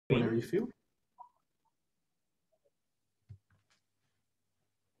refill.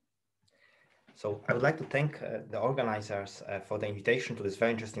 So I would like to thank the organizers for the invitation to this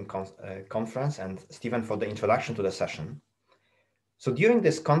very interesting conference, and Stephen for the introduction to the session. So during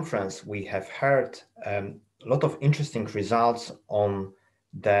this conference, we have heard a lot of interesting results on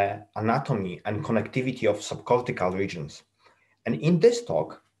the anatomy and connectivity of subcortical regions. And in this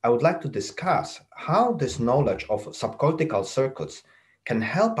talk, I would like to discuss how this knowledge of subcortical circuits can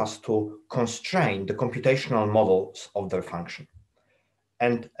help us to constrain the computational models of their function.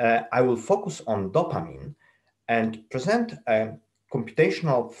 And I will focus on dopamine and present a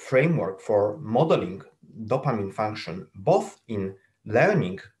computational framework for modeling dopamine function, both in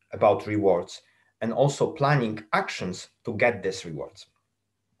learning about rewards and also planning actions to get these rewards.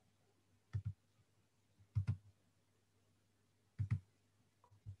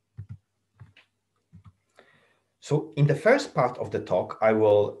 So in the first part of the talk, I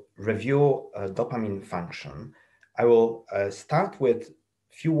will review dopamine function. I will start with a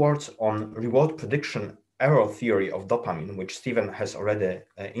few words on reward prediction error theory of dopamine, which Stephen has already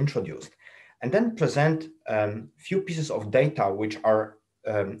introduced, and then present a few pieces of data which are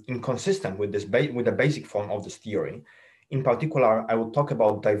inconsistent with the basic form of this theory. In particular, I will talk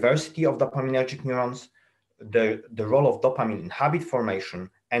about diversity of dopaminergic neurons, the role of dopamine in habit formation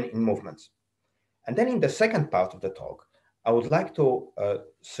and in movements. And then in the second part of the talk, I would like to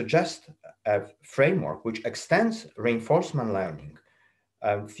suggest a framework which extends reinforcement learning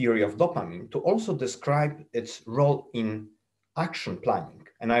theory of dopamine to also describe its role in action planning.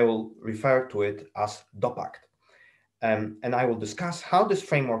 And I will refer to it as DOPACT. And I will discuss how this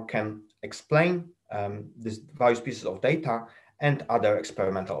framework can explain these various pieces of data and other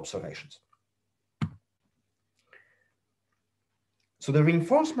experimental observations. So the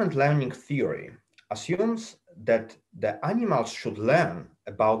reinforcement learning theory assumes that the animals should learn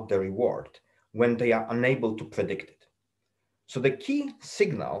about the reward when they are unable to predict it. So the key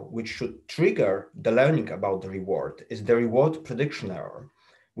signal which should trigger the learning about the reward is the reward prediction error,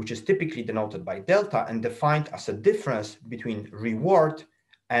 which is typically denoted by delta and defined as a difference between reward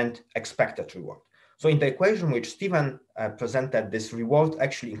and expected reward. So in the equation which Stephen presented, this reward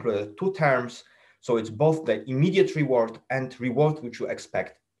actually included two terms. So it's both the immediate reward and reward which you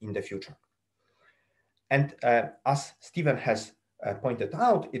expect in the future. And as Stephen has pointed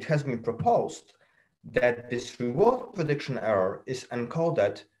out, it has been proposed that this reward prediction error is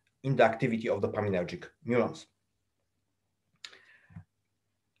encoded in the activity of dopaminergic neurons.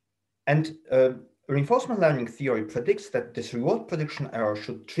 And reinforcement learning theory predicts that this reward prediction error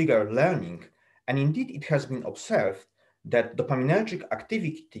should trigger learning. And indeed, it has been observed that dopaminergic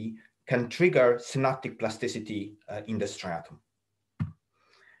activity can trigger synaptic plasticity in the striatum.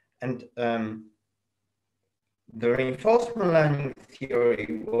 And the reinforcement learning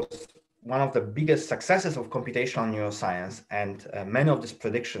theory was one of the biggest successes of computational neuroscience, and many of these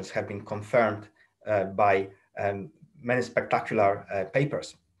predictions have been confirmed by many spectacular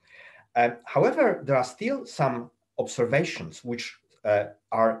papers. However, there are still some observations which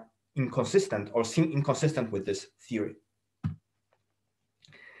are inconsistent or seem inconsistent with this theory.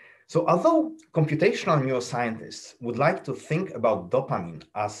 So although computational neuroscientists would like to think about dopamine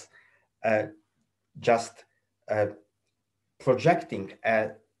as just projecting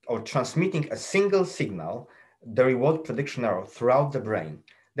or transmitting a single signal, the reward prediction error throughout the brain,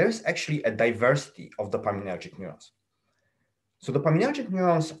 there is actually a diversity of dopaminergic neurons. So dopaminergic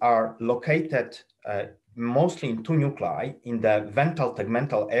neurons are located mostly in two nuclei, in the ventral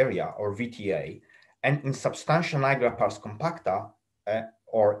tegmental area, or VTA, and in substantia nigra pars compacta,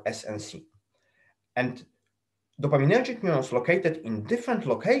 or SNC. And dopaminergic neurons located in different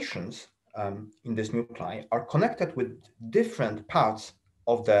locations in this nuclei are connected with different parts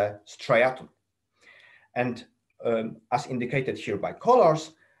of the striatum. And as indicated here by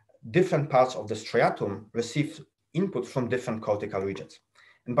colors, different parts of the striatum receive input from different cortical regions.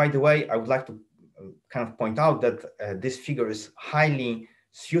 And by the way, I would like to kind of point out that this figure is highly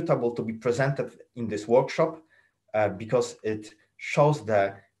suitable to be presented in this workshop because it shows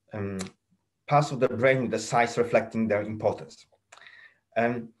the parts of the brain with the size reflecting their importance.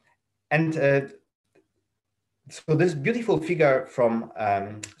 So this beautiful figure from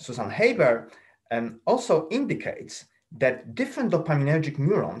Susan Haber also indicates that different dopaminergic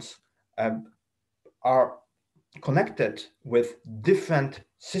neurons are connected with different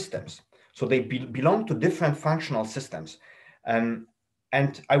systems. So they belong to different functional systems. And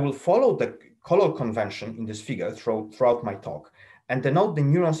I will follow the color convention in this figure throughout my talk and denote the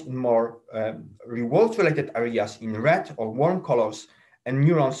neurons in more reward-related areas in red or warm colors, and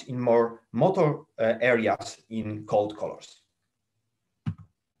neurons in more motor areas in cold colors.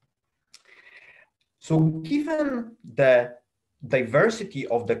 So given the diversity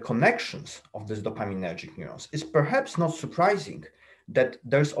of the connections of these dopaminergic neurons, it's perhaps not surprising that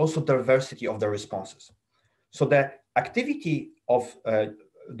there's also diversity of the responses. So the activity of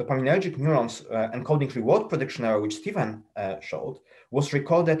dopaminergic neurons encoding reward prediction error, which Stephen showed, was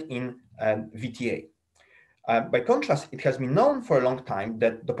recorded in VTA. By contrast, it has been known for a long time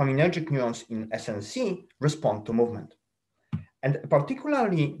that dopaminergic neurons in SNC respond to movement. And a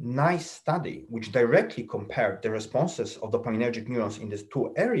particularly nice study, which directly compared the responses of dopaminergic neurons in these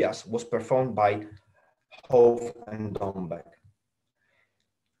two areas, was performed by Hove and Dombeck.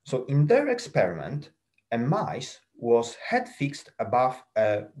 So in their experiment, a mice was head fixed above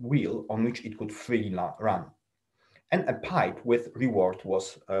a wheel on which it could freely run, and a pipe with reward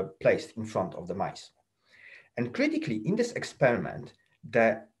was placed in front of the mice. And critically, in this experiment,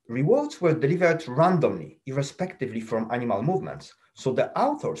 the rewards were delivered randomly, irrespectively from animal movements. So the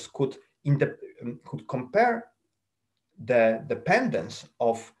authors could compare the dependence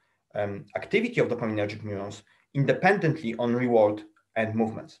of activity of dopaminergic neurons independently on reward and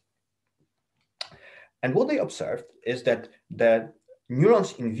movements. And what they observed is that the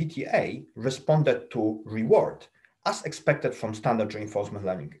neurons in VTA responded to reward as expected from standard reinforcement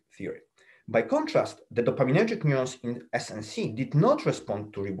learning theory. By contrast, the dopaminergic neurons in SNC did not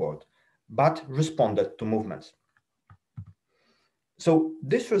respond to reward, but responded to movements. So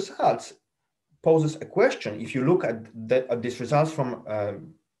this results poses a question. If you look at these results from a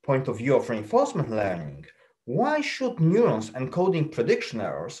point of view of reinforcement learning, why should neurons encoding prediction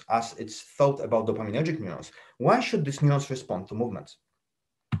errors, as it's thought about dopaminergic neurons, why should these neurons respond to movements?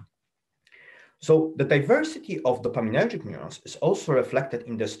 So the diversity of dopaminergic neurons is also reflected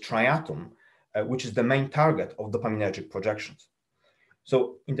in the striatum, which is the main target of dopaminergic projections.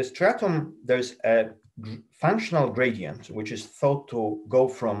 So in the striatum, there's a functional gradient, which is thought to go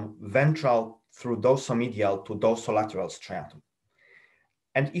from ventral through dorsomedial to dorsolateral striatum.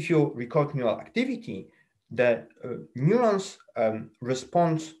 And if you record neural activity, the neurons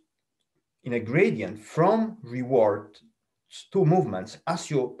respond in a gradient from reward to movements as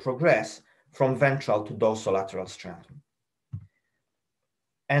you progress from ventral to dorsolateral striatum.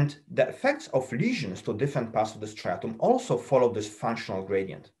 And the effects of lesions to different parts of the striatum also follow this functional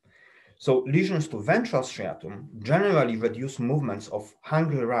gradient. So lesions to ventral striatum generally reduce movements of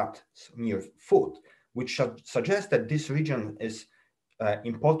hungry rats near food, which should suggest that this region is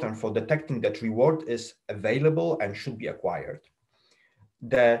important for detecting that reward is available and should be acquired.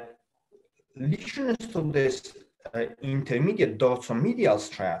 The lesions to this intermediate dorsomedial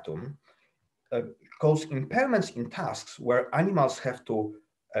striatum cause impairments in tasks where animals have to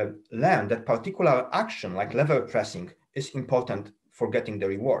learn that particular action, like lever pressing, is important for getting the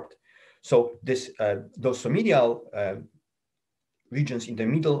reward. So this dorsomedial regions in the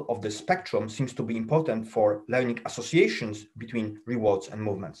middle of the spectrum seems to be important for learning associations between rewards and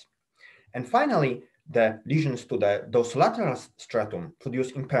movements. And finally, the lesions to the dorsolateral stratum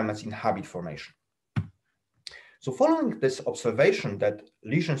produce impairments in habit formation. So following this observation that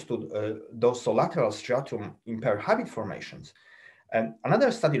lesions to dorsolateral stratum impair habit formations,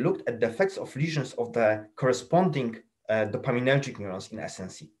 another study looked at the effects of lesions of the corresponding dopaminergic neurons in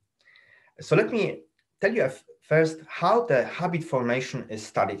SNC. So let me tell you first how the habit formation is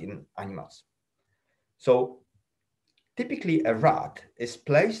studied in animals. So typically a rat is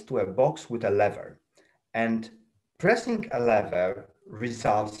placed to a box with a lever, and pressing a lever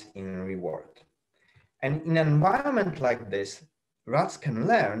results in reward. And in an environment like this, rats can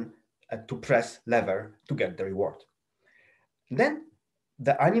learn to press lever to get the reward. Then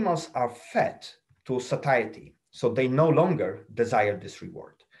the animals are fed to satiety, so they no longer desire this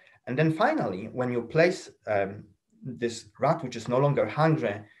reward. And then finally, when you place this rat, which is no longer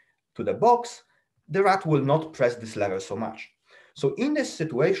hungry, to the box, the rat will not press this lever so much. So in this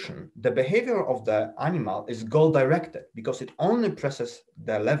situation, the behavior of the animal is goal-directed because it only presses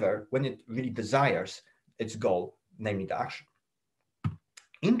the lever when it really desires its goal, namely the action.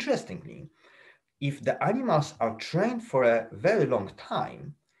 Interestingly, if the animals are trained for a very long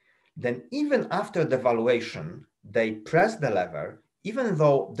time, then even after the evaluation, they press the lever, even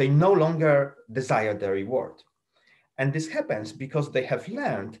though they no longer desire the reward. And this happens because they have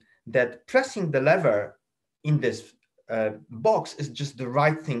learned that pressing the lever in this box is just the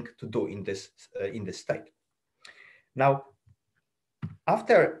right thing to do in this state. Now,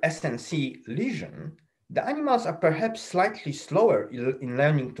 after SNC lesion, the animals are perhaps slightly slower in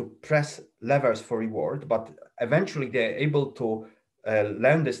learning to press levers for reward, but eventually they're able to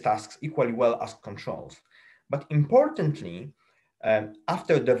learn these tasks equally well as controls. But importantly,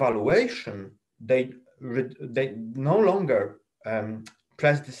 after the evaluation, they no longer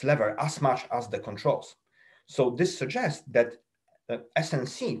press this lever as much as the controls. So this suggests that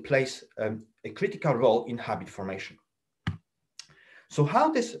SNC plays a critical role in habit formation. So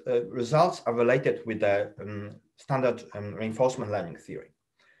how these results are related with the standard reinforcement learning theory.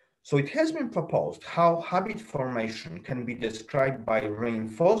 So it has been proposed how habit formation can be described by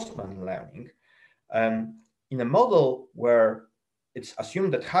reinforcement learning in a model where it's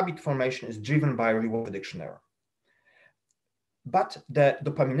assumed that habit formation is driven by reward prediction error. But the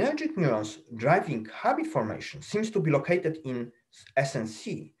dopaminergic neurons driving habit formation seems to be located in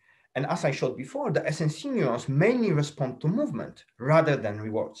SNC. And as I showed before, the SNC neurons mainly respond to movement rather than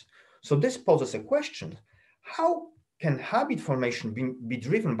rewards. So this poses a question: how can habit formation be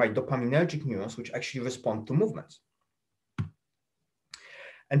driven by dopaminergic neurons which actually respond to movements?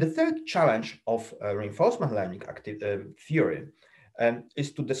 And the third challenge of reinforcement learning theory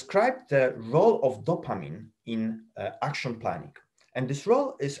is to describe the role of dopamine in action planning. And this role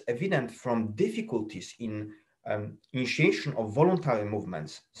is evident from difficulties in initiation of voluntary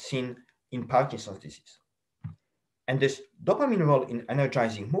movements seen in Parkinson's disease. And this dopamine role in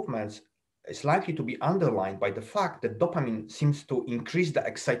energizing movements is likely to be underlined by the fact that dopamine seems to increase the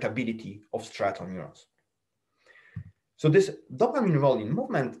excitability of striatal neurons. So this dopamine role in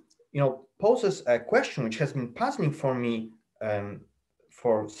movement, poses a question which has been puzzling for me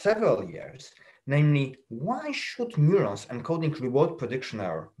for several years, namely, why should neurons encoding reward prediction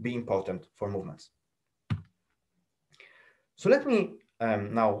error be important for movements? So let me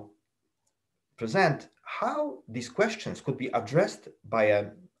now present how these questions could be addressed by a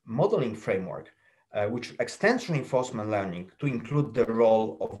modeling framework which extends reinforcement learning to include the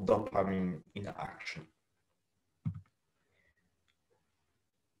role of dopamine in action.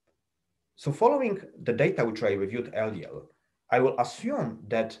 So following the data which I reviewed earlier, I will assume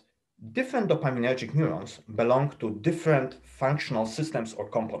that different dopaminergic neurons belong to different functional systems or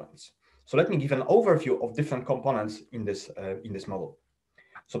components. So let me give an overview of different components in this model.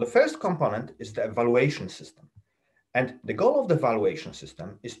 So the first component is the evaluation system. And the goal of the evaluation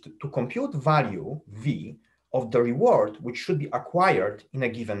system is to compute value V of the reward which should be acquired in a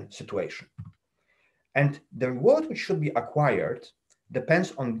given situation. And the reward which should be acquired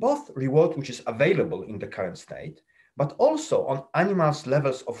depends on both reward which is available in the current state, but also on animals'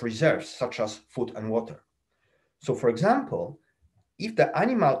 levels of reserves, such as food and water. So for example, if the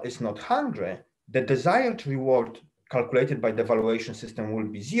animal is not hungry, the desired reward calculated by the evaluation system will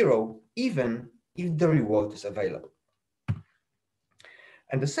be 0, even if the reward is available.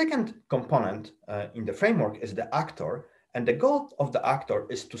 And the second component in the framework is the actor, and the goal of the actor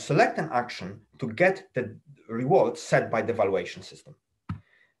is to select an action to get the reward set by the evaluation system.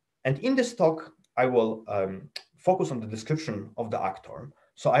 And in this talk, I will focus on the description of the actor.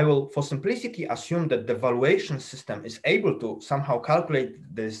 So I will, for simplicity, assume that the evaluation system is able to somehow calculate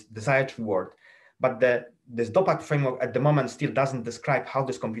this desired reward, but this DOPAC framework at the moment still doesn't describe how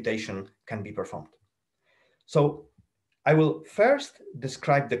this computation can be performed. So I will first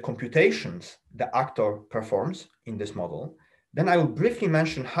describe the computations the actor performs in this model. Then I will briefly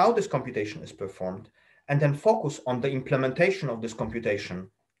mention how this computation is performed, and then focus on the implementation of this computation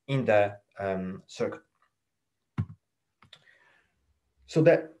in the circuit. So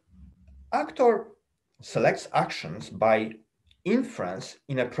the actor selects actions by inference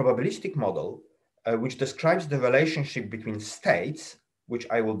in a probabilistic model which describes the relationship between states, which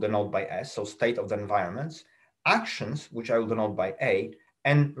I will denote by S, so state of the environments, actions, which I will denote by A,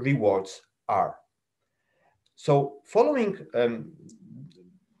 and rewards R. So following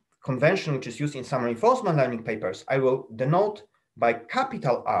convention which is used in some reinforcement learning papers, I will denote by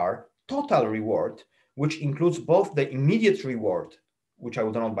capital R total reward, which includes both the immediate reward, which I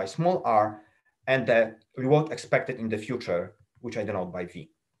will denote by small r, and the reward expected in the future, which I denote by V.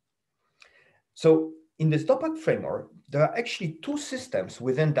 So in this DOPAC framework, there are actually two systems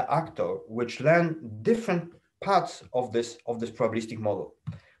within the actor which learn different parts of this probabilistic model,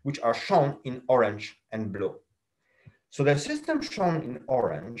 which are shown in orange and blue. So the system shown in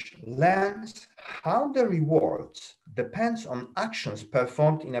orange learns how the rewards depends on actions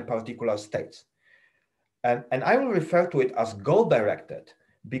performed in a particular state. And I will refer to it as goal-directed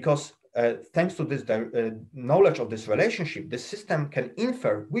because thanks to this knowledge of this relationship, the system can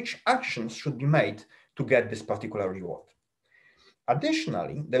infer which actions should be made to get this particular reward.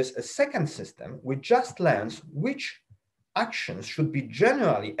 Additionally, there's a second system which just learns which actions should be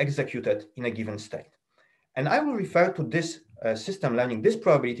generally executed in a given state. And I will refer to this system learning, this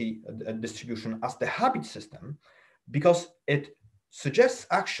probability distribution, as the habit system because it suggests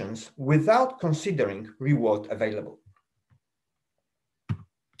actions without considering reward available.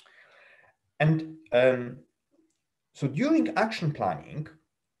 And So during action planning,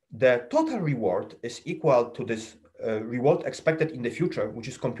 the total reward is equal to this reward expected in the future, which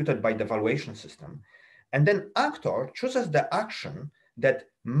is computed by the evaluation system. And then actor chooses the action that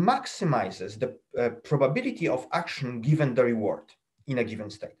maximizes the probability of action given the reward in a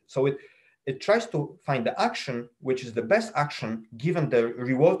given state. So it tries to find the action which is the best action given the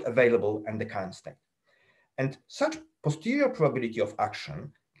reward available and the current state. And such posterior probability of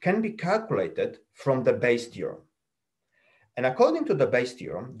action can be calculated from the Bayes theorem. And according to the Bayes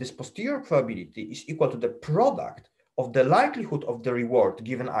theorem, this posterior probability is equal to the product of the likelihood of the reward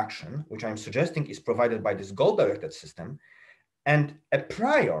given action, which I'm suggesting is provided by this goal-directed system, and a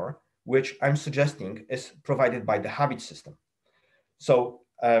prior, which I'm suggesting is provided by the habit system. So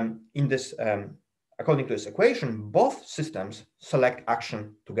according to this equation, both systems select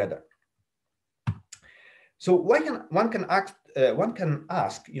action together. So one can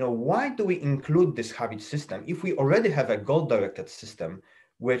ask, why do we include this habit system if we already have a goal-directed system,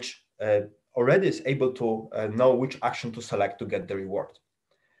 which already is able to know which action to select to get the reward?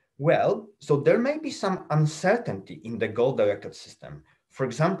 Well, so there may be some uncertainty in the goal-directed system. For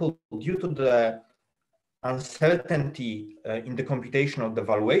example, due to the uncertainty in the computation of the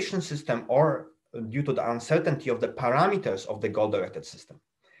evaluation system, or due to the uncertainty of the parameters of the goal-directed system.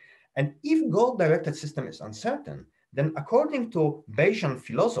 And if goal-directed system is uncertain, then according to Bayesian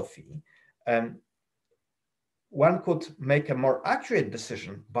philosophy, one could make a more accurate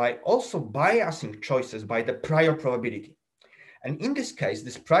decision by also biasing choices by the prior probability. And in this case,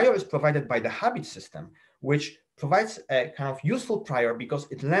 this prior is provided by the habit system, which provides a kind of useful prior because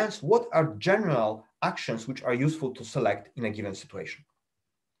it learns what are general actions which are useful to select in a given situation.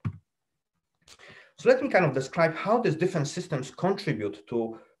 So let me kind of describe how these different systems contribute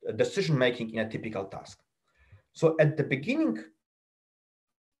to decision-making in a typical task. So at the beginning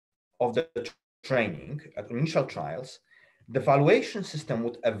of the training, at initial trials, the evaluation system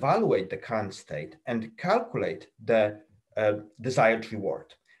would evaluate the current state and calculate the desired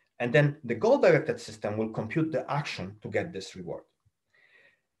reward. And then the goal-directed system will compute the action to get this reward.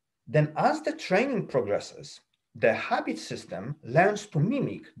 Then as the training progresses, the habit system learns to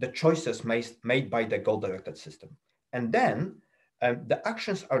mimic the choices made by the goal-directed system. And then the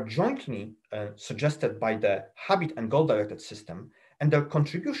actions are jointly suggested by the habit and goal-directed system, and their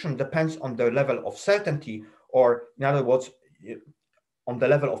contribution depends on their level of certainty, or in other words, on the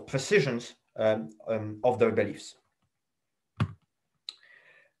level of precision of their beliefs.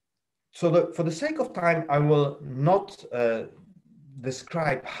 So for the sake of time, I will not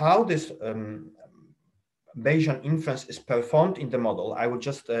describe how this Bayesian inference is performed in the model. I will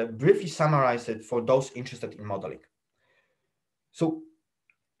just briefly summarize it for those interested in modeling. So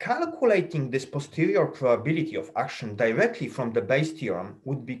calculating this posterior probability of action directly from the Bayes theorem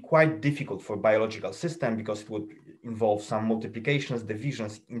would be quite difficult for biological system because it would involve some multiplications,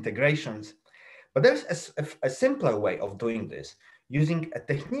 divisions, integrations. But there's a simpler way of doing this using a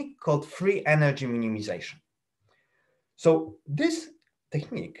technique called free energy minimization. So this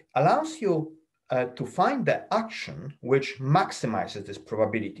technique allows you to find the action which maximizes this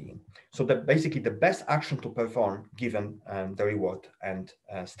probability. So that basically the best action to perform given the reward and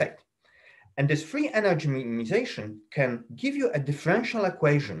state. And this free energy minimization can give you a differential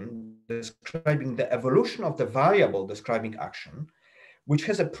equation describing the evolution of the variable describing action, which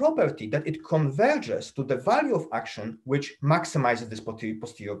has a property that it converges to the value of action which maximizes this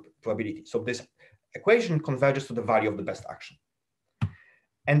posterior probability. So this equation converges to the value of the best action.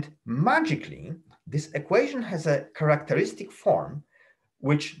 And magically, this equation has a characteristic form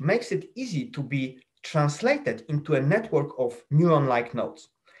which makes it easy to be translated into a network of neuron-like nodes.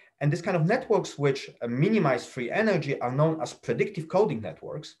 And this kind of networks which minimize free energy are known as predictive coding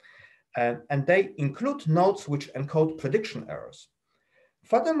networks, and they include nodes which encode prediction errors.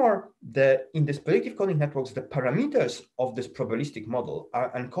 Furthermore, in these predictive coding networks, the parameters of this probabilistic model are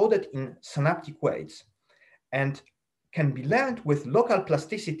encoded in synaptic weights and can be learned with local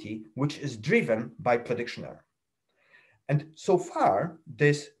plasticity, which is driven by prediction error. And so far,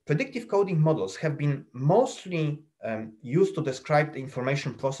 these predictive coding models have been mostly used to describe the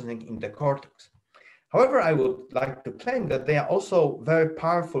information processing in the cortex. However, I would like to claim that they are also very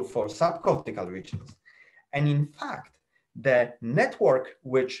powerful for subcortical regions. And in fact, the network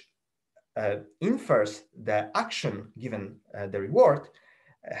which infers the action given the reward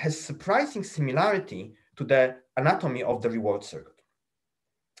has surprising similarity to the anatomy of the reward circuit.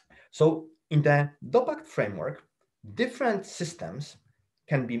 So in the Bogacz framework, different systems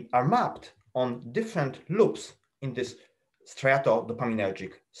are mapped on different loops in this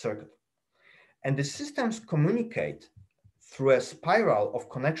striatodopaminergic circuit. And the systems communicate through a spiral of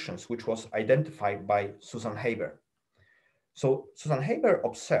connections, which was identified by Susan Haber. So Susan Haber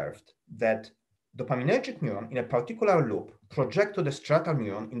observed that dopaminergic neuron in a particular loop project to the striatal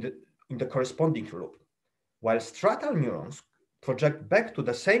neuron in the corresponding loop, while striatal neurons project back to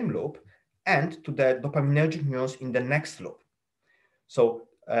the same loop and to the dopaminergic neurons in the next loop. So,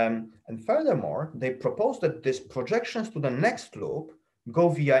 and furthermore, they propose that these projections to the next loop go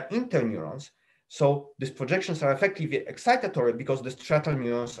via interneurons. So these projections are effectively excitatory because the striatal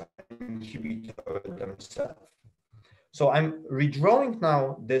neurons are inhibitory themselves. So I'm redrawing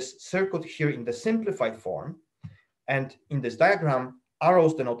now this circuit here in the simplified form. And in this diagram,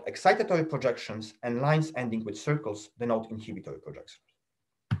 arrows denote excitatory projections and lines ending with circles denote inhibitory projections.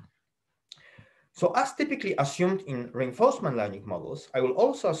 So as typically assumed in reinforcement learning models, I will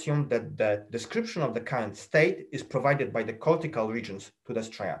also assume that the description of the current state is provided by the cortical regions to the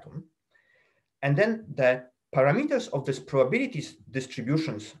striatum. And then the parameters of these probabilities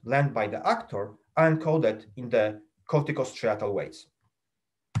distributions learned by the actor are encoded in the corticostriatal weights.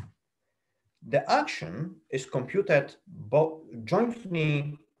 The action is computed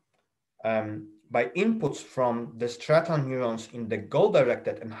jointly by inputs from the striatal neurons in the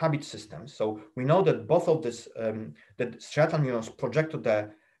goal-directed and habit systems. So we know that both of these, the striatal neurons project to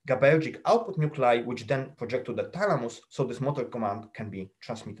the GABAergic output nuclei, which then project to the thalamus, so this motor command can be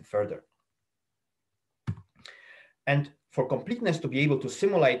transmitted further. And for completeness, to be able to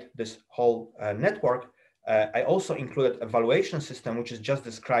simulate this whole network, I also included an evaluation system, which is just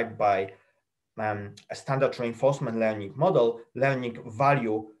described by a standard reinforcement learning model, learning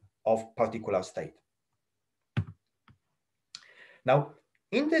value of particular state. Now,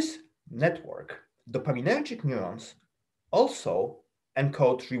 in this network, dopaminergic neurons also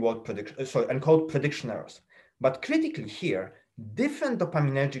encode encode prediction errors. But critically here, different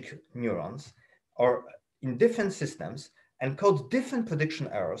dopaminergic neurons or in different systems encode different prediction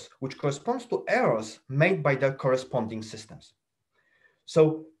errors, which corresponds to errors made by their corresponding systems.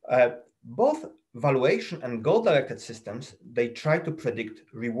 So both valuation and goal-directed systems, they try to predict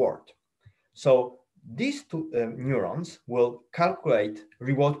reward. So these two neurons will calculate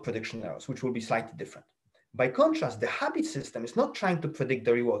reward prediction errors, which will be slightly different. By contrast, the habit system is not trying to predict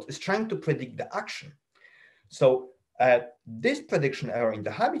the reward, it's trying to predict the action. So this prediction error in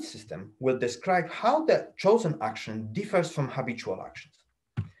the habit system will describe how the chosen action differs from habitual actions.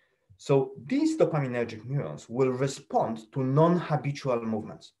 So these dopaminergic neurons will respond to non-habitual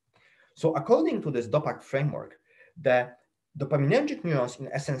movements. So according to this DOPAC framework, the dopaminergic neurons in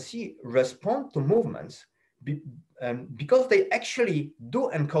SNC respond to movements because they actually do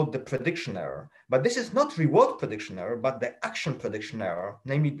encode the prediction error, but this is not reward prediction error, but the action prediction error,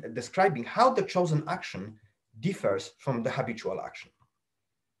 namely describing how the chosen action differs from the habitual action.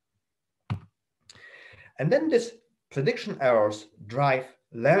 And then these prediction errors drive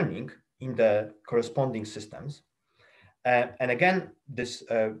learning in the corresponding systems. And again, this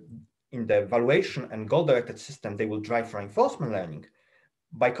in the evaluation and goal-directed system, they will drive reinforcement learning.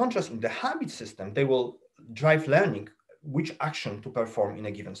 By contrast, in the habit system, they will drive learning which action to perform in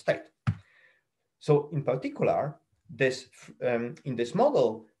a given state. So in particular, this in this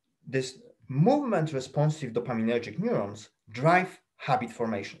model, this movement-responsive dopaminergic neurons drive habit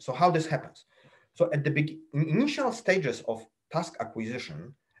formation. So how this happens? So at the initial stages of task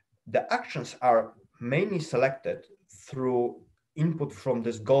acquisition, the actions are mainly selected through input from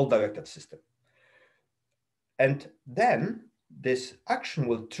this goal-directed system. And then this action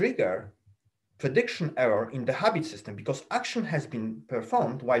will trigger prediction error in the habit system because action has been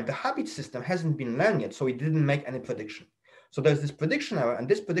performed while the habit system hasn't been learned yet, so it didn't make any prediction. So there's this prediction error, and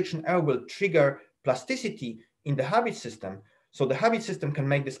this prediction error will trigger plasticity in the habit system. So the habit system can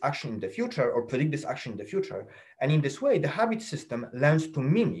make this action in the future or predict this action in the future. And in this way, the habit system learns to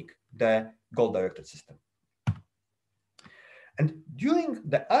mimic the goal-directed system. And during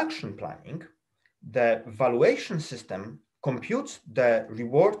the action planning, the valuation system computes the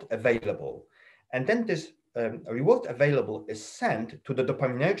reward available. And then this reward available is sent to the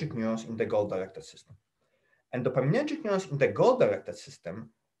dopaminergic neurons in the goal-directed system. And dopaminergic neurons in the goal-directed system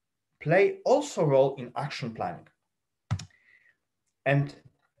play also a role in action planning. And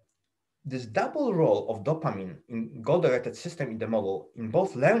this double role of dopamine in goal-directed system in the model in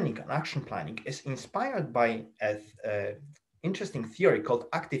both learning and action planning is inspired by an interesting theory called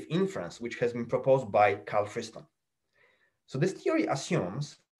active inference, which has been proposed by Carl Friston. So this theory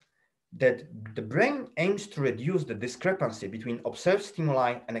assumes that the brain aims to reduce the discrepancy between observed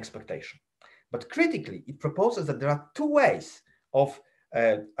stimuli and expectation. But critically, it proposes that there are two ways of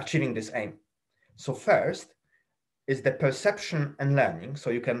achieving this aim. So first is the perception and learning.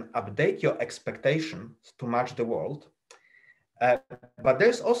 So you can update your expectations to match the world. But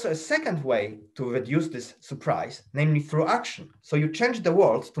there's also a second way to reduce this surprise, namely through action. So you change the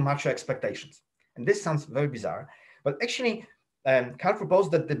world to match your expectations. And this sounds very bizarre, but actually, Carl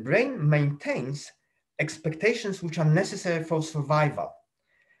proposed that the brain maintains expectations which are necessary for survival.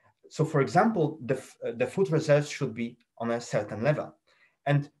 So for example, the food reserves should be on a certain level.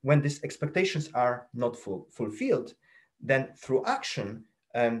 And when these expectations are not fulfilled, then through action,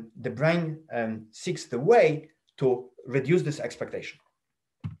 the brain seeks the way to reduce this expectation.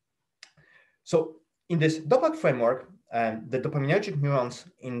 So in this DOPAC framework, the dopaminergic neurons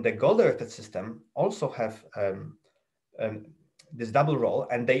in the goal-directed system also have this double role,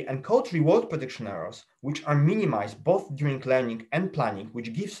 and they encode reward prediction errors, which are minimized both during learning and planning,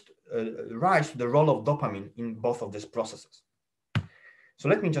 which gives rise to the role of dopamine in both of these processes. So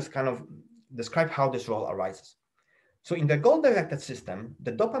let me just kind of describe how this role arises. So in the goal-directed system,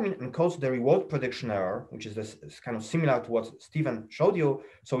 the dopamine encodes the reward prediction error, which is this kind of similar to what Stephen showed you.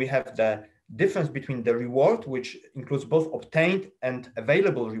 So we have the difference between the reward, which includes both obtained and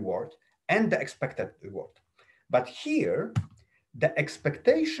available reward, and the expected reward. But here, the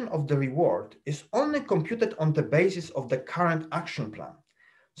expectation of the reward is only computed on the basis of the current action plan.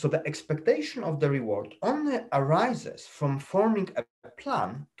 So the expectation of the reward only arises from forming a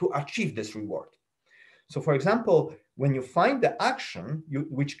plan to achieve this reward. So for example, when you find the action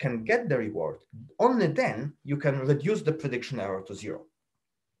which can get the reward, only then you can reduce the prediction error to 0.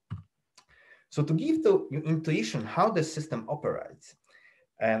 So to give you intuition how the system operates,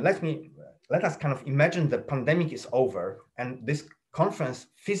 let us kind of imagine the pandemic is over and this conference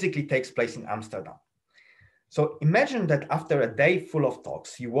physically takes place in Amsterdam. So imagine that after a day full of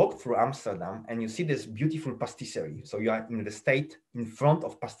talks, you walk through Amsterdam and you see this beautiful pastisserie. So you are in the state in front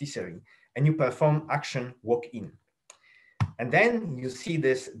of pastisserie and you perform action walk in. And then you see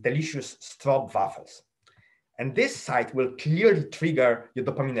this delicious stroop waffles. And this site will clearly trigger your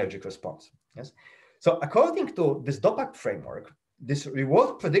dopaminergic response. Yes. So according to this DOPAC framework, this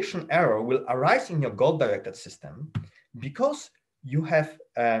reward prediction error will arise in your goal-directed system because you have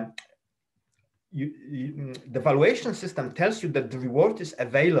the valuation system tells you that the reward is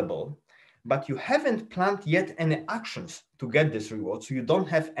available, but you haven't planned yet any actions to get this reward, so you don't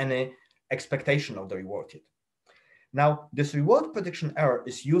have any expectation of the reward yet. Now, this reward prediction error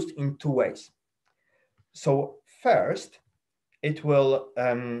is used in two ways. So first, it will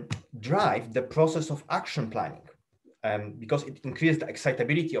drive the process of action planning because it increases the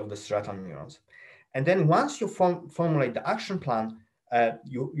excitability of the striatal neurons. And then once you formulate the action plan,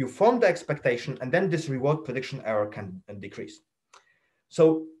 you form the expectation, and then this reward prediction error can decrease.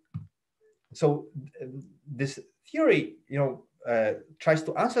 So this theory, tries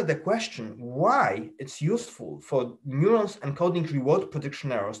to answer the question why it's useful for neurons encoding reward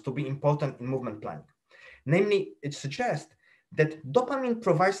prediction errors to be important in movement planning. Namely, it suggests that dopamine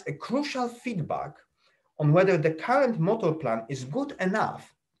provides a crucial feedback on whether the current motor plan is good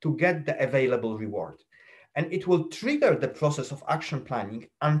enough to get the available reward. And it will trigger the process of action planning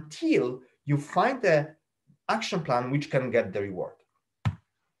until you find the action plan which can get the reward.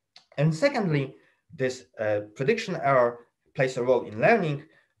 And secondly, this prediction error plays a role in learning,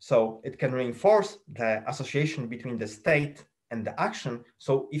 so it can reinforce the association between the state and the action.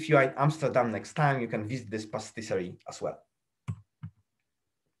 So if you are in Amsterdam next time, you can visit this pastisserie as well.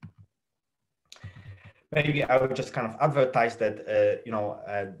 Maybe I would just kind of advertise that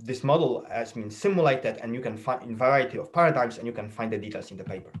this model has been simulated, and you can find in a variety of paradigms, and you can find the details in the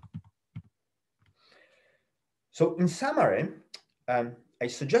paper. So in summary, I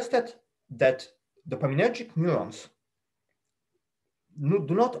suggested that dopaminergic neurons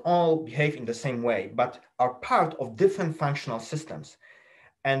do not all behave in the same way, but are part of different functional systems,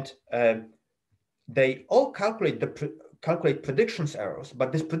 and they all calculate predictions errors,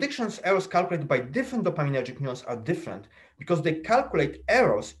 but these predictions errors calculated by different dopaminergic neurons are different because they calculate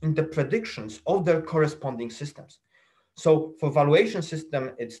errors in the predictions of their corresponding systems. So for valuation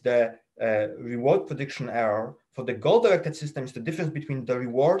system, it's the reward prediction error. For the goal-directed system, it's the difference between the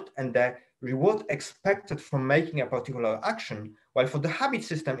reward and the reward expected from making a particular action, while for the habit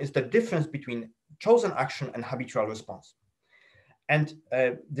system, it's the difference between chosen action and habitual response. And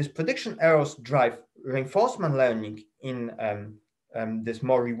these prediction errors drive reinforcement learning in this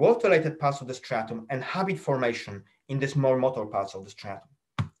more reward-related parts of the striatum and habit formation in this more motor parts of the striatum.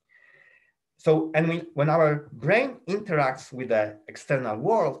 So, and when our brain interacts with the external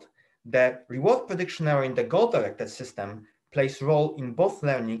world, the reward prediction error in the goal-directed system plays a role in both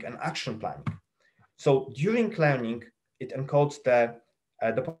learning and action planning. So during learning, it encodes the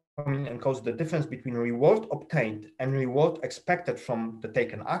dopamine encodes the difference between reward obtained and reward expected from the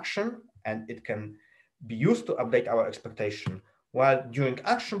taken action, and it can be used to update our expectation. while during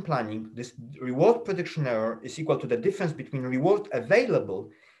action planning, this reward prediction error is equal to the difference between reward available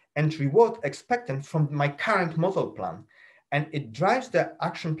and reward expected from my current model plan. And it drives the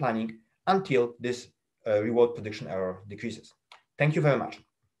action planning until this reward prediction error decreases. Thank you very much.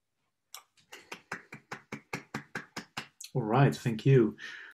 All right, thank you.